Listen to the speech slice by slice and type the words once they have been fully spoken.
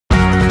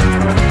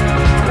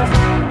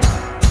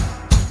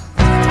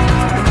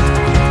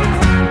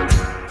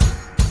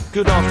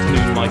Good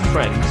afternoon, my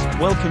friends.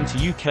 Welcome to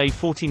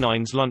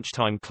UK49s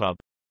Lunchtime Club.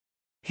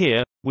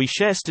 Here, we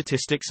share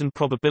statistics and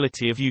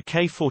probability of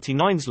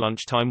UK49's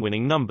lunchtime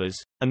winning numbers,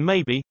 and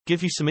maybe,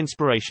 give you some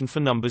inspiration for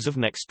numbers of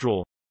next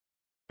draw.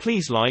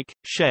 Please like,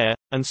 share,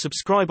 and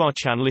subscribe our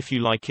channel if you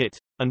like it,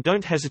 and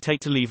don't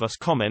hesitate to leave us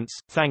comments,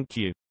 thank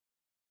you.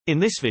 In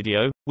this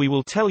video, we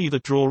will tell you the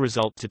draw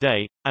result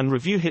today, and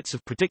review hits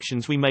of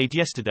predictions we made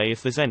yesterday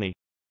if there's any.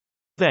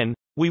 Then,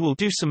 we will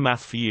do some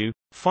math for you,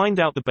 find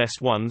out the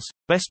best ones,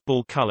 best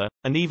ball color,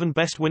 and even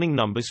best winning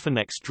numbers for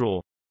next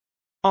draw.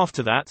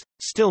 After that,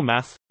 still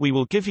math, we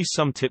will give you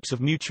some tips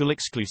of mutual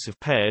exclusive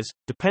pairs,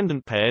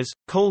 dependent pairs,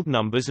 cold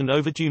numbers and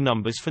overdue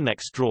numbers for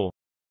next draw.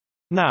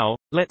 Now,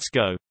 let's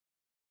go.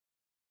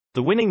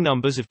 The winning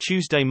numbers of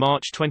Tuesday,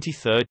 March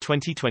 23,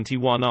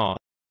 2021 are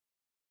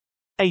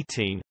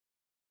 18,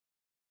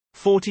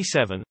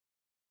 47,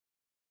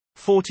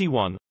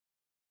 41,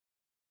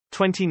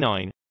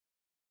 29,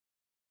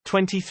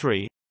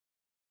 23,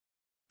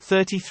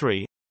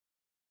 33,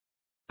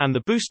 and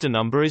the booster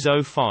number is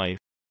 05.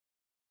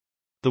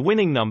 The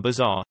winning numbers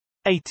are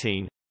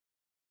 18,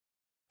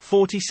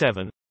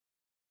 47,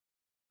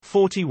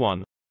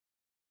 41,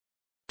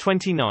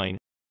 29,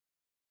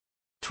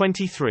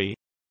 23,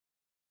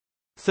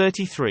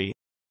 33,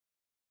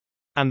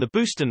 and the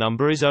booster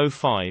number is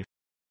 05.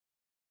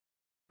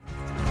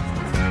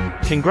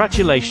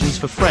 Congratulations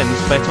for friends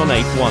bet on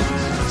 8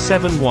 ones,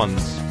 7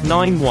 ones,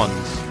 9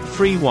 ones,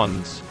 3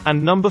 ones,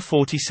 and number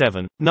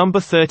 47, number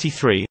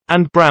 33,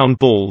 and brown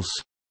balls.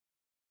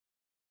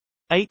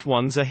 8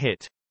 ones a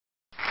hit.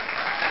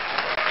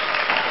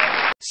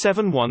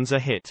 7 ones a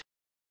hit.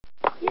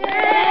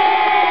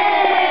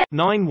 Yay!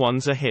 9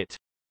 ones a hit.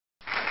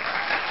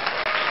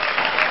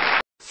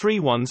 3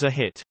 ones a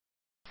hit.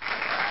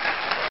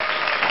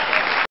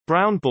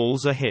 Brown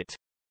balls a hit.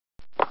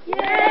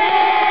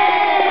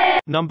 Yay!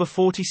 Number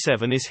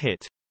 47 is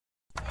hit.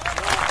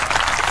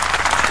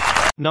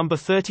 Number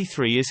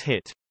 33 is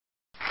hit.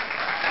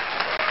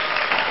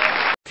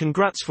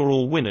 Congrats for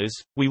all winners.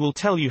 We will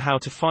tell you how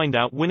to find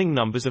out winning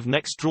numbers of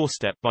next draw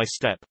step by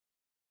step.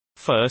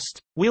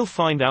 First, we'll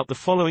find out the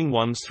following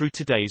ones through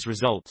today's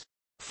result.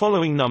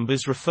 Following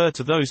numbers refer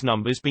to those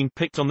numbers being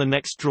picked on the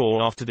next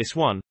draw after this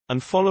one,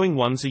 and following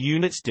ones are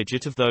units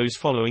digit of those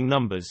following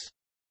numbers.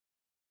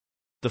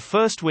 The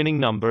first winning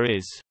number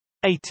is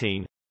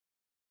 18.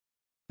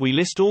 We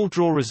list all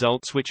draw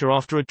results which are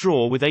after a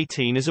draw with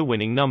 18 as a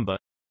winning number.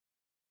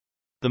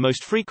 The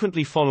most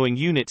frequently following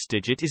units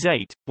digit is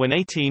 8, when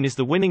 18 is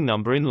the winning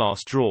number in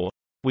last draw.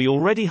 We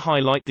already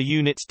highlight the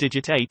units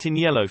digit 8 in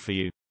yellow for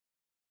you.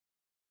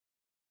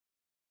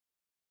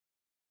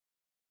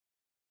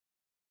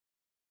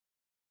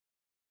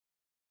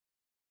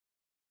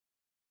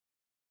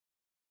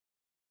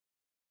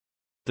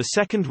 The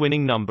second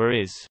winning number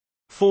is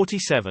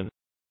 47.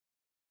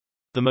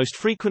 The most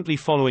frequently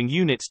following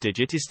units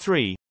digit is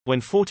 3, when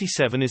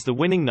 47 is the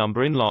winning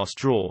number in last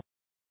draw.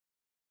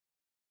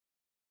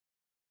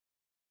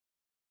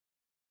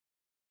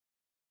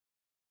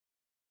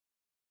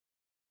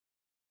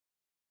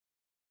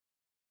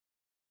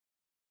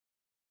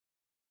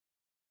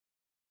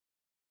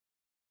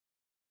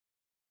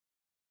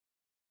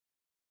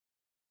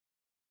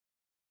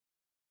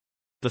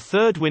 The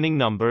third winning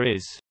number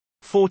is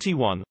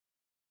 41.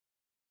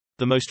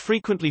 The most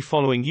frequently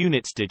following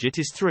units digit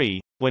is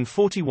 3, when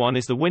 41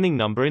 is the winning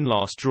number in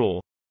last draw.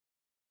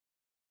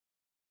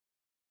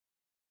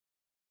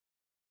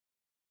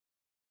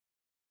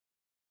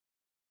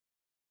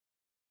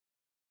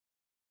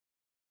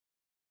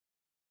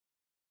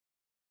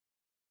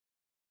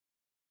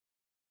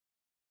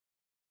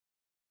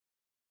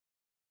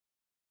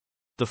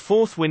 The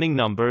fourth winning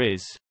number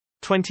is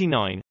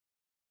 29.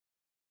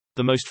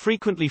 The most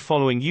frequently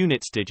following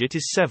units digit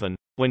is 7,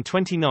 when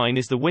 29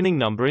 is the winning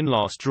number in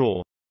last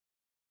draw.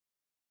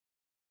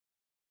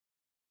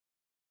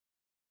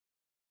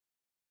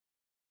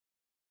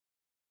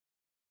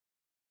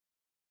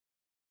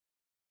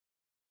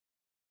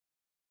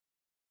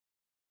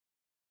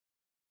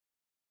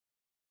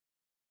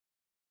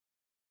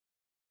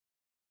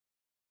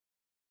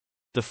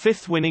 The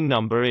fifth winning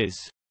number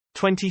is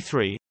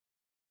 23.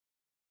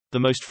 The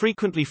most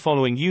frequently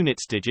following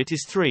units digit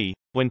is 3,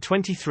 when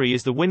 23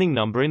 is the winning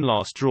number in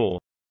last draw.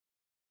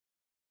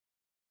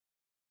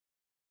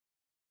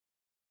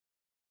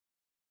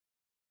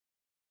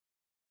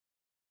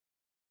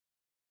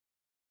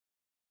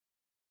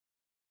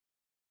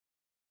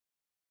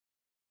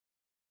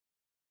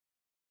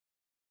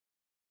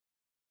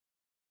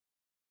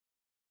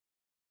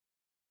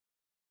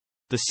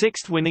 The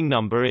sixth winning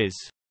number is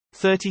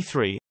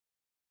 33.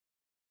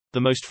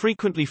 The most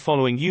frequently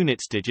following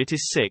units digit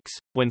is 6,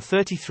 when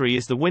 33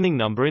 is the winning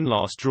number in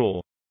last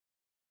draw.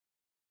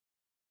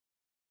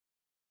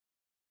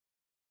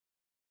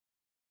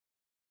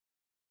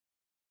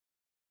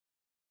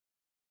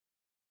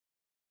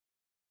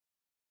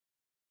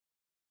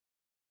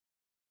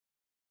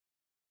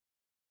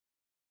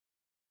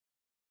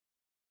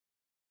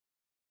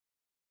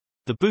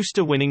 The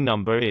booster winning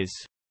number is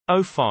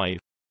 05.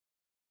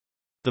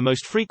 The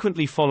most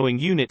frequently following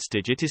units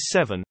digit is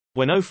 7,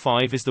 when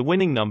 05 is the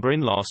winning number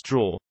in last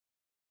draw.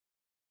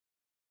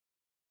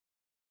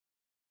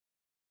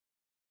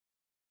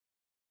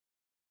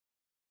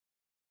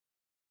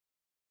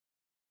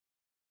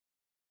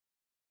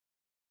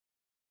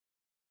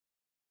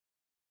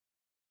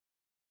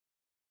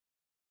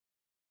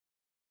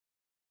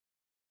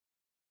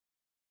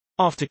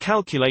 After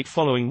calculate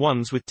following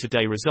ones with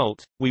today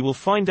result, we will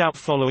find out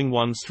following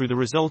ones through the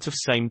result of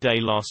same day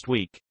last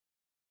week.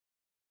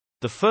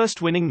 The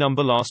first winning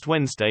number last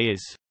Wednesday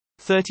is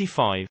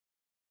 35.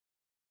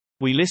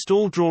 We list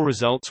all draw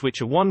results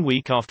which are 1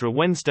 week after a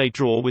Wednesday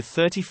draw with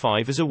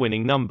 35 as a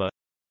winning number.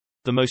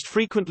 The most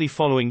frequently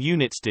following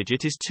units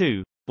digit is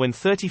 2, when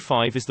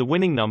 35 is the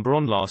winning number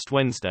on last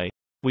Wednesday.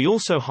 We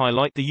also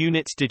highlight the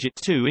units digit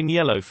 2 in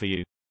yellow for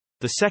you.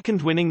 The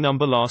second winning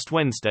number last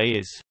Wednesday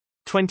is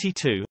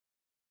 22.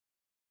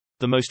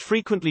 The most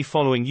frequently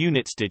following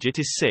units digit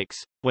is 6,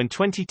 when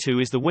 22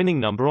 is the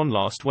winning number on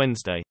last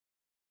Wednesday.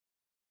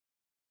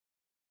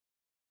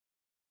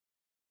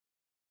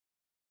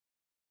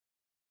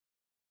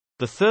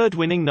 The third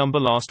winning number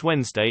last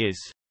Wednesday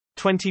is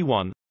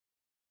 21.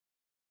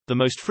 The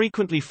most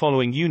frequently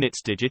following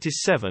units digit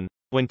is 7,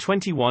 when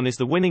 21 is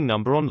the winning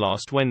number on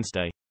last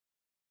Wednesday.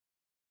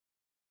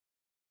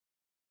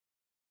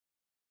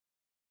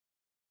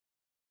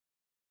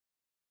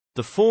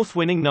 The fourth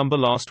winning number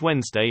last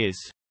Wednesday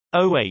is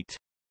 08.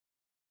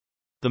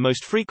 The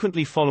most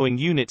frequently following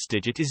units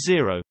digit is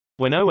 0,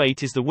 when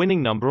 08 is the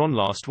winning number on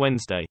last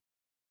Wednesday.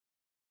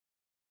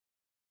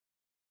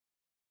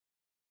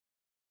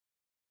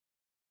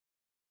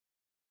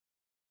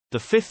 The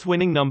fifth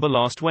winning number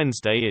last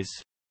Wednesday is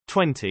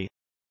 20.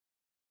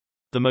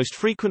 The most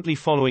frequently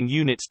following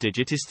units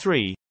digit is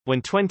 3,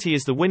 when 20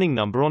 is the winning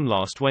number on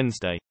last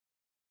Wednesday.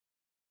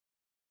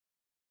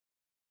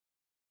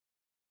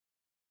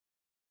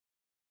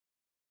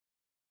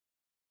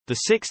 The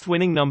sixth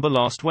winning number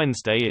last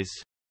Wednesday is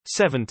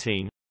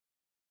 17.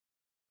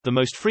 The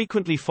most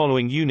frequently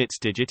following units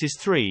digit is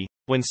 3,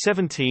 when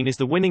 17 is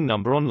the winning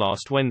number on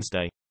last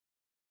Wednesday.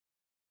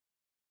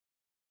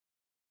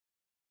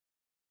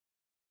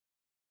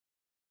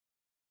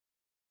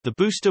 The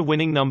booster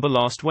winning number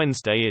last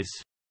Wednesday is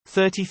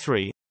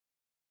 33.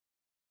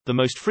 The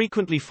most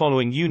frequently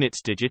following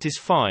units digit is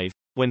 5,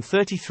 when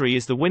 33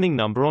 is the winning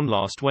number on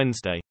last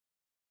Wednesday.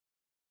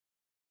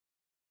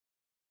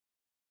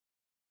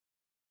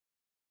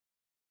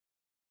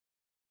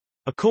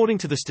 According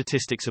to the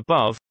statistics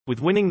above,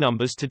 with winning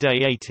numbers today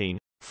 18,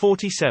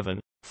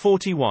 47,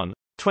 41,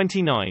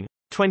 29,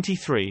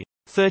 23,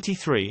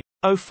 33,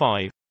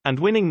 05, and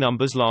winning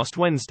numbers last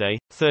Wednesday,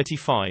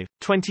 35,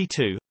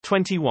 22,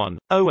 21,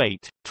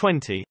 08,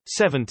 20,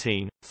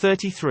 17,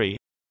 33.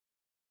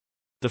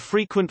 The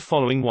frequent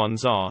following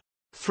ones are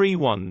 3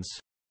 ones,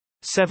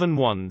 7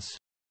 ones.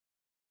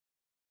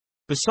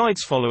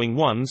 Besides following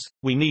ones,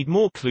 we need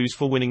more clues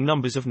for winning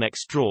numbers of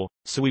next draw,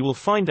 so we will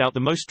find out the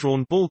most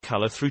drawn ball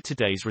color through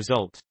today's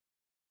result.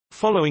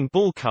 Following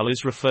ball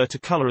colors refer to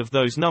color of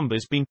those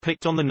numbers being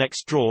picked on the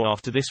next draw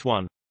after this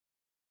one.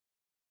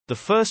 The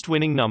first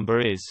winning number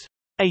is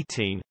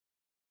 18.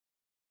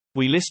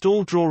 We list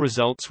all draw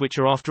results which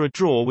are after a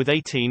draw with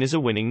 18 as a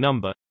winning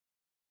number.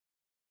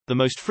 The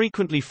most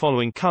frequently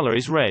following color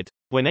is red,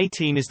 when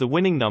 18 is the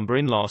winning number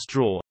in last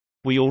draw.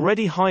 We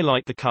already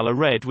highlight the color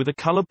red with a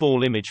color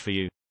ball image for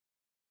you.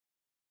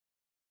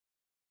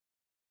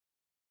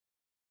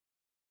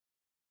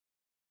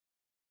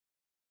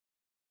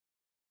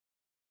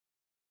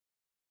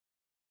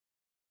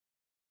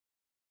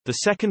 The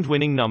second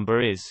winning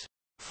number is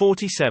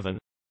 47.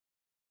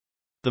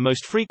 The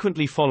most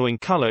frequently following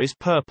color is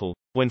purple,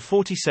 when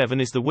 47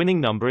 is the winning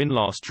number in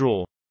last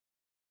draw.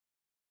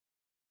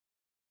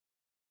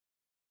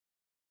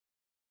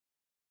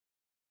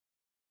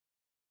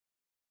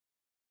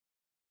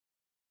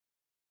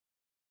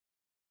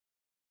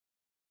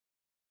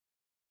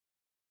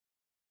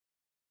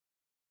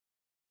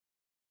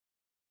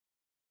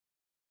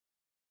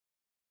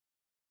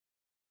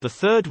 The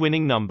third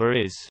winning number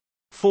is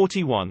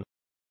 41.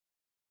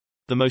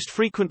 The most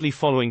frequently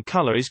following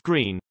color is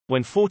green,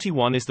 when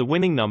 41 is the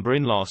winning number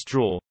in last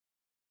draw.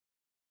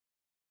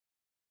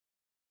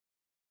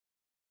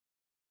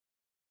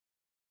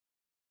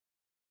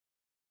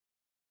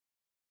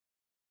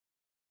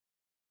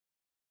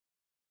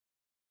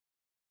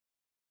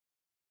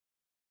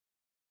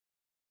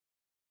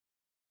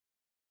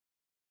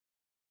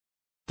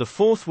 The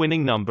fourth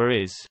winning number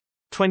is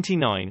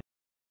 29.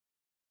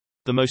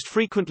 The most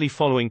frequently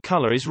following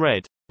color is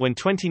red, when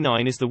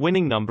 29 is the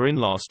winning number in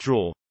last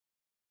draw.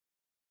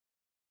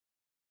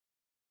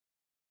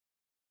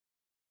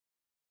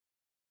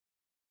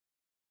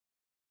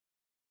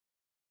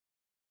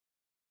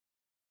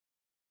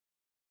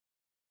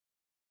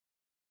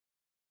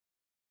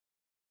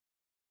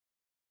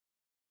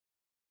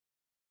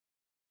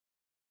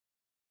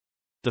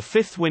 The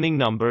fifth winning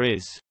number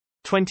is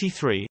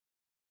 23.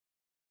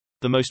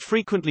 The most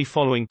frequently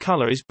following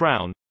color is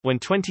brown, when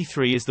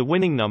 23 is the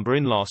winning number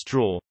in last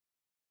draw.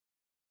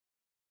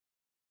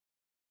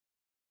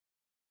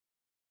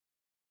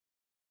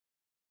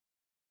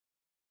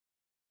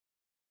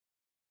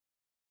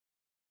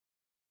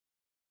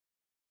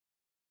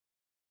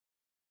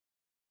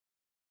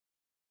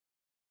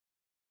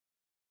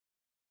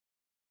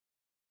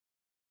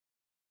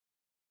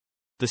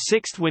 The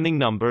sixth winning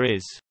number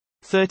is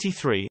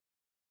 33.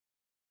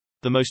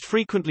 The most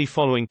frequently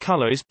following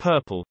color is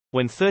purple,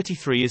 when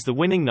 33 is the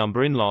winning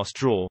number in last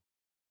draw.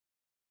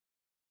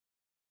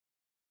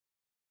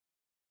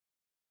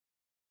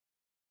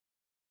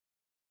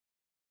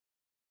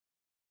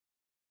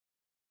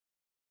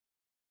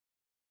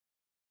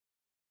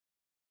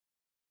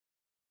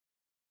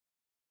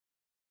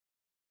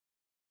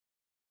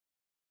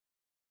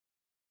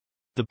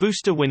 The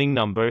booster winning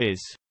number is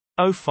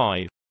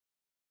 05.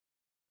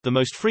 The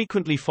most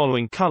frequently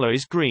following color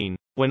is green,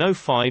 when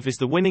 05 is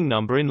the winning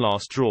number in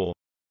last draw.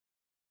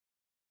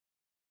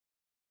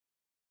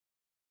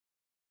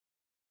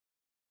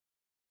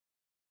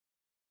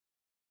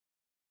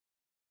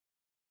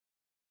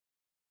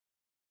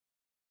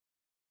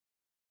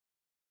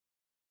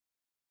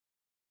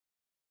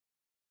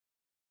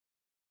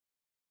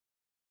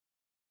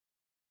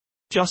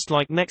 Just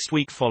like next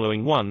week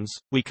following ones,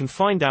 we can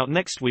find out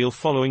next wheel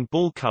following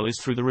ball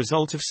colors through the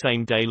result of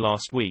same day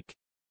last week.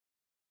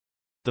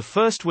 The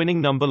first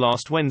winning number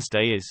last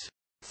Wednesday is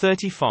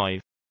 35.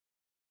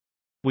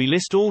 We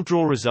list all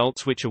draw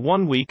results which are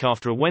 1 week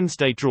after a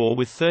Wednesday draw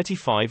with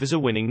 35 as a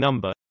winning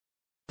number.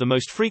 The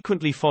most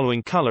frequently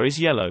following color is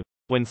yellow,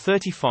 when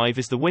 35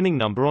 is the winning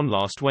number on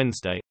last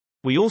Wednesday.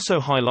 We also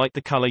highlight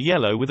the color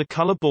yellow with a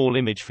color ball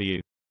image for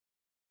you.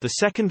 The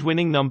second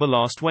winning number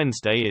last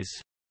Wednesday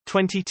is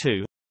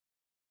 22.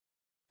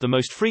 The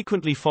most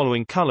frequently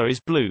following color is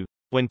blue,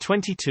 when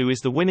 22 is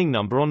the winning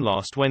number on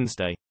last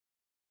Wednesday.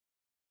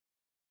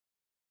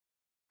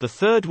 The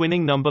third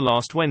winning number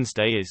last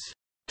Wednesday is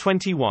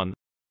 21.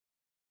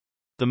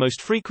 The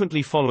most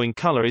frequently following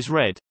color is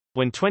red,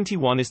 when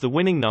 21 is the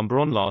winning number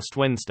on last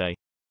Wednesday.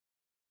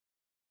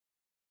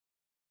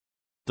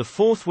 The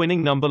fourth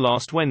winning number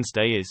last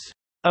Wednesday is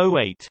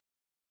 08.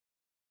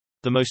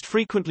 The most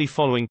frequently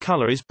following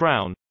color is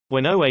brown,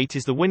 when 08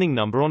 is the winning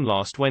number on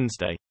last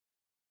Wednesday.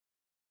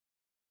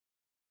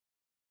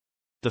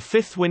 The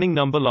fifth winning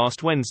number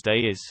last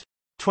Wednesday is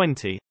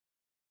 20.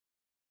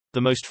 The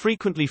most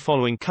frequently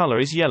following color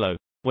is yellow,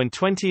 when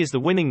 20 is the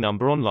winning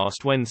number on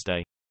last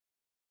Wednesday.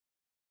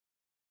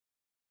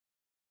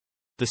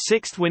 The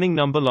sixth winning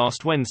number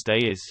last Wednesday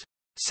is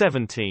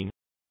 17.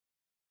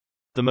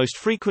 The most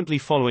frequently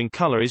following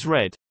color is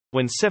red,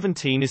 when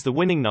 17 is the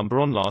winning number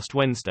on last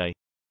Wednesday.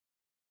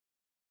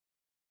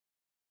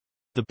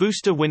 The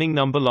booster winning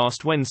number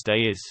last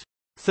Wednesday is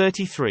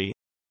 33.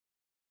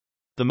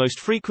 The most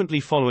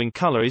frequently following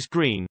color is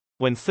green,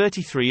 when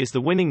 33 is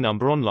the winning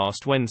number on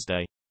last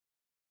Wednesday.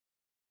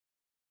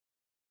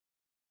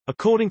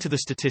 According to the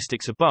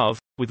statistics above,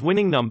 with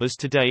winning numbers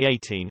today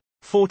 18,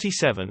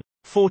 47,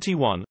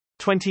 41,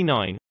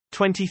 29,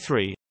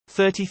 23,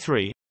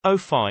 33,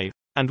 05,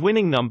 and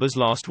winning numbers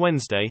last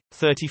Wednesday,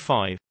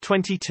 35,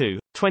 22,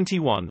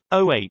 21,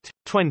 08,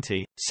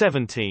 20,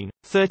 17,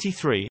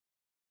 33.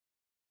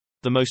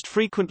 The most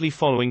frequently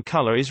following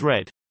color is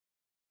red.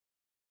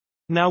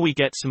 Now we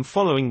get some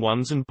following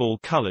ones and ball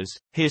colors.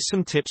 Here's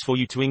some tips for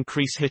you to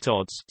increase hit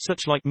odds,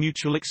 such like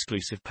mutual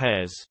exclusive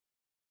pairs.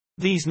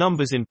 These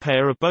numbers in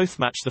pair are both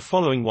match the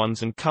following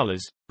ones and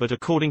colors, but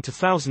according to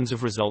thousands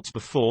of results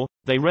before,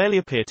 they rarely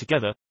appear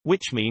together,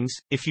 which means,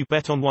 if you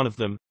bet on one of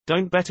them,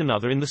 don't bet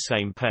another in the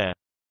same pair.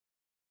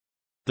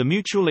 The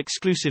mutual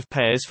exclusive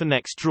pairs for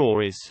next draw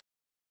is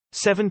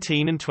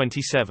 17 and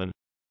 27.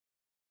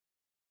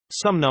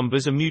 Some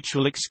numbers are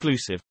mutual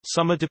exclusive,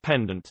 some are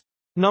dependent.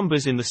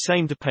 Numbers in the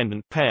same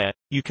dependent pair,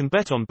 you can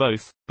bet on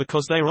both,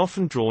 because they are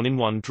often drawn in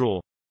one draw.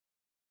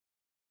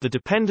 The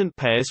dependent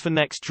pairs for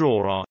next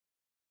draw are: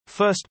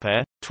 first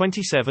pair,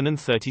 27 and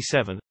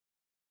 37.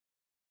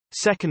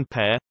 Second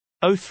pair,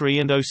 03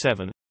 and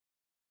 07.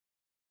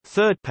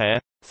 Third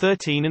pair,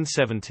 13 and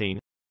 17.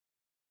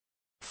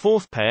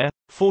 Fourth pair,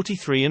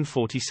 43 and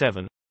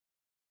 47.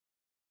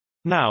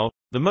 Now,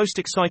 the most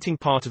exciting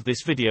part of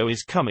this video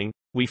is coming.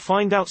 We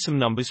find out some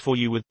numbers for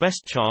you with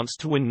best chance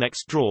to win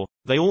next draw.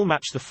 They all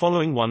match the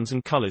following ones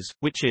and colors,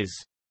 which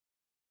is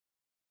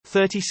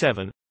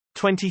 37,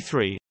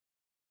 23.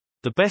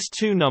 The best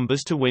two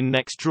numbers to win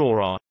next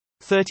draw are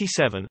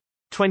 37,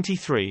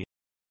 23.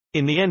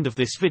 In the end of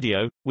this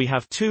video, we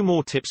have two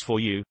more tips for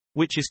you,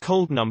 which is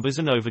cold numbers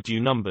and overdue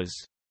numbers.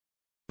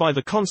 By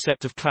the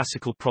concept of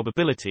classical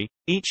probability,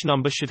 each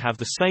number should have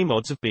the same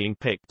odds of being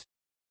picked.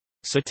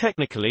 So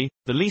technically,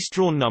 the least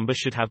drawn number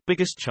should have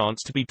biggest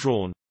chance to be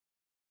drawn.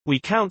 We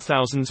count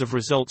thousands of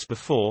results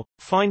before,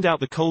 find out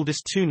the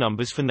coldest two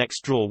numbers for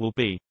next draw will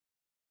be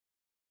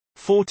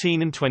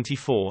 14 and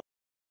 24.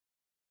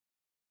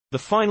 The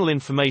final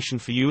information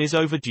for you is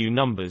overdue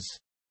numbers.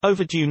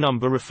 Overdue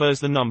number refers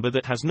the number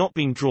that has not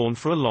been drawn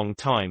for a long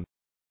time.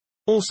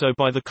 Also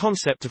by the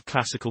concept of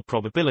classical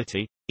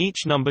probability,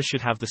 each number should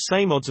have the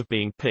same odds of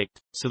being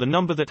picked, so the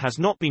number that has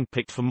not been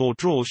picked for more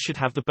draws should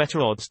have the better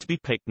odds to be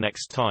picked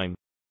next time.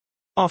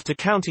 After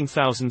counting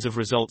thousands of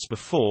results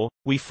before,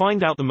 we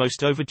find out the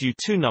most overdue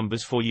two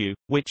numbers for you,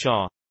 which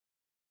are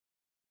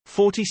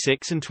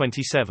 46 and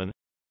 27.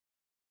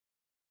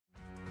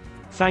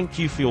 Thank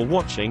you for your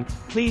watching.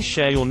 Please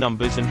share your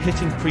numbers and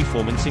hitting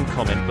performance in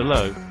comment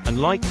below,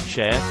 and like,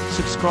 share,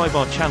 subscribe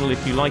our channel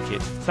if you like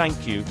it.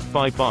 Thank you,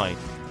 bye bye.